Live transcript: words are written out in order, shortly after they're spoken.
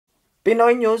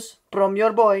Pinoy news from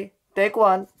your boy. Take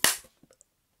one.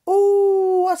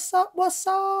 Ooh, what's up,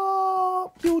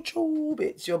 YouTube?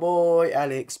 It's your boy,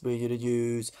 Alex, bringing you the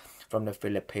news from the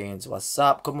Philippines. What's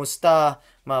up? Kumusta,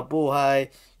 mabuhay?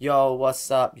 Yo,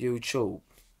 what's up, YouTube?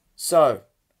 So,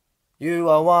 you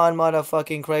are one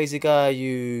motherfucking crazy guy,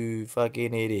 you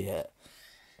fucking idiot.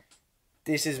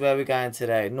 This is where we're going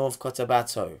today, North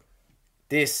Cotabato.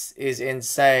 This is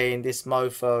insane. This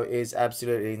mofo is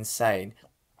absolutely insane.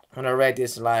 When I read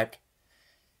this, like,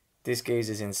 this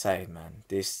geezer's insane, man.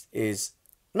 This is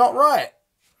not right.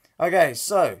 Okay,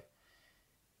 so,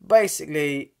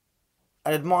 basically,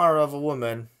 an admirer of a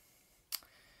woman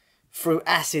threw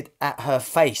acid at her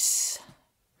face.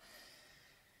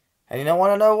 And you don't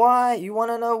want to know why? You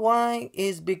want to know why?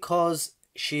 Is because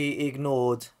she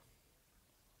ignored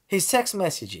his text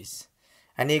messages.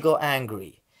 And he got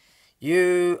angry.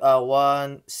 You are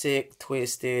one sick,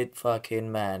 twisted fucking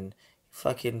man.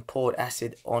 Fucking poured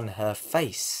acid on her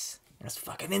face. That's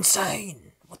fucking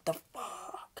insane. What the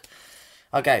fuck?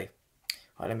 Okay.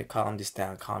 Alright, let me calm this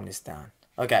down.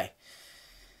 Okay.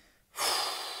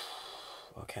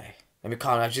 Okay. Let me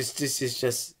calm down. This has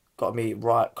just got me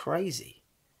right crazy.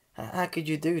 How could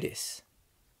you do this?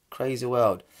 Crazy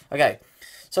world. Okay.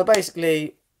 So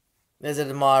basically, there's an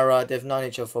admirer. They've known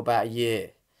each other for about a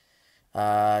year.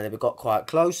 They've got quite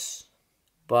close.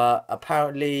 But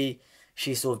apparently,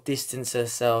 she sort of distanced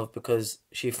herself because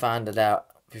she found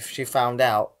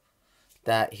out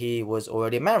that he was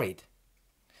already married.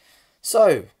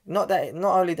 So, not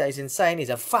only that he's insane, he's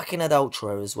a fucking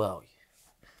adulterer as well.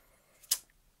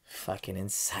 Fucking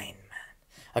insane,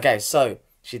 man. Okay, so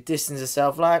she distanced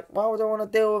herself like, why would I want to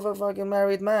deal with a fucking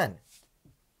married man?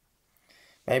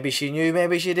 Maybe she knew,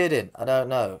 maybe she didn't. I don't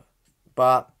know.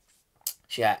 But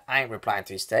she ain't replying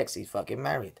to his text. He's fucking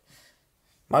married.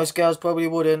 Most girls probably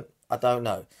wouldn't. I don't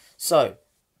know. So,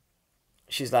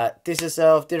 she's like, dissed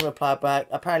herself, didn't reply back.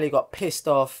 Apparently got pissed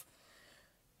off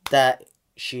that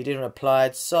she didn't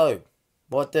reply. So,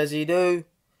 what does he do?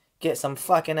 Get some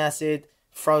fucking acid,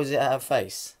 throws it at her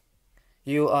face.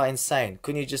 You are insane.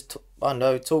 Couldn't you just, I don't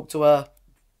know, talk to her?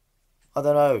 I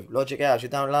don't know, logic out. She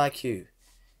don't like you.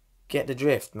 Get the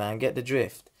drift, man. Get the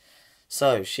drift.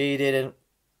 So, she didn't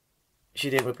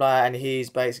reply, and he's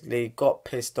basically got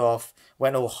pissed off,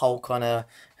 went all Hulk on her,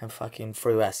 and fucking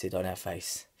threw acid on her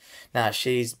face. Now,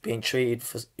 she's being treated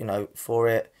for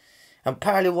it. And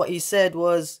apparently what he said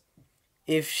was,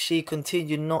 if she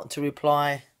continued not to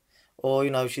reply,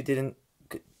 or, she didn't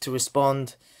to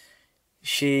respond,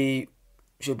 she'll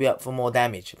be up for more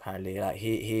damage, apparently. Like,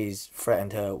 he's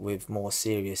threatened her with more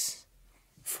serious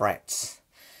threats.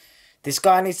 This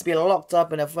guy needs to be locked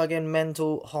up in a fucking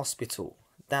mental hospital.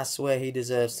 That's where he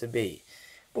deserves to be.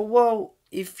 But, well,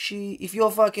 if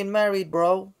you're fucking married,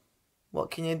 bro, what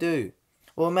can you do?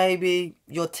 Or maybe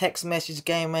your text message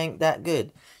game ain't that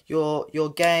good. Your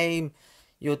game,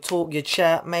 your talk, your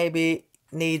chat maybe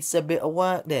needs a bit of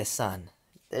work there, son.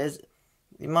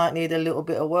 You might need a little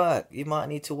bit of work. You might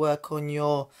need to work on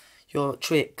your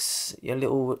tricks, your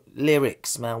little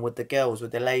lyrics, man, with the girls,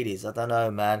 with the ladies. I don't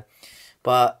know, man.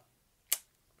 But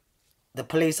the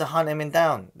police are hunting him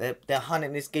down. They're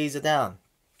hunting this geezer down.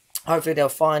 Hopefully they'll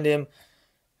find him,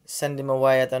 send him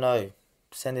away, I don't know.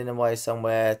 Send him away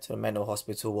somewhere to a mental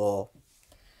hospital or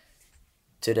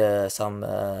to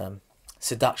some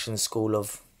seduction school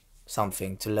of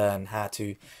something to learn how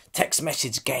to text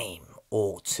message game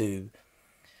or to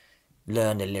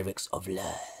learn the lyrics of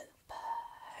love.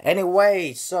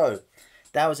 Anyway, so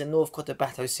that was in North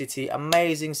Cotabato City.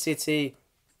 Amazing city.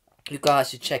 You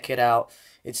guys should check it out.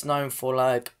 It's known for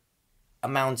like a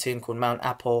mountain called Mount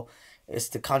Apple. It's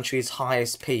the country's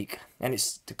highest peak. And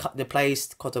it's the place,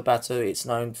 Cotabato, it's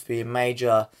known to be a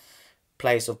major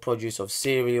place of produce of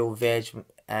cereal, veg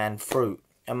and fruit.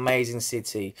 Amazing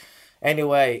city.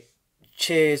 Anyway,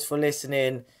 cheers for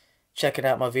listening. Checking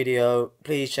out my video.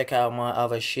 Please check out my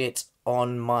other shit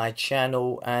on my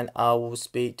channel. And I will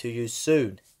speak to you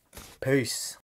soon. Peace.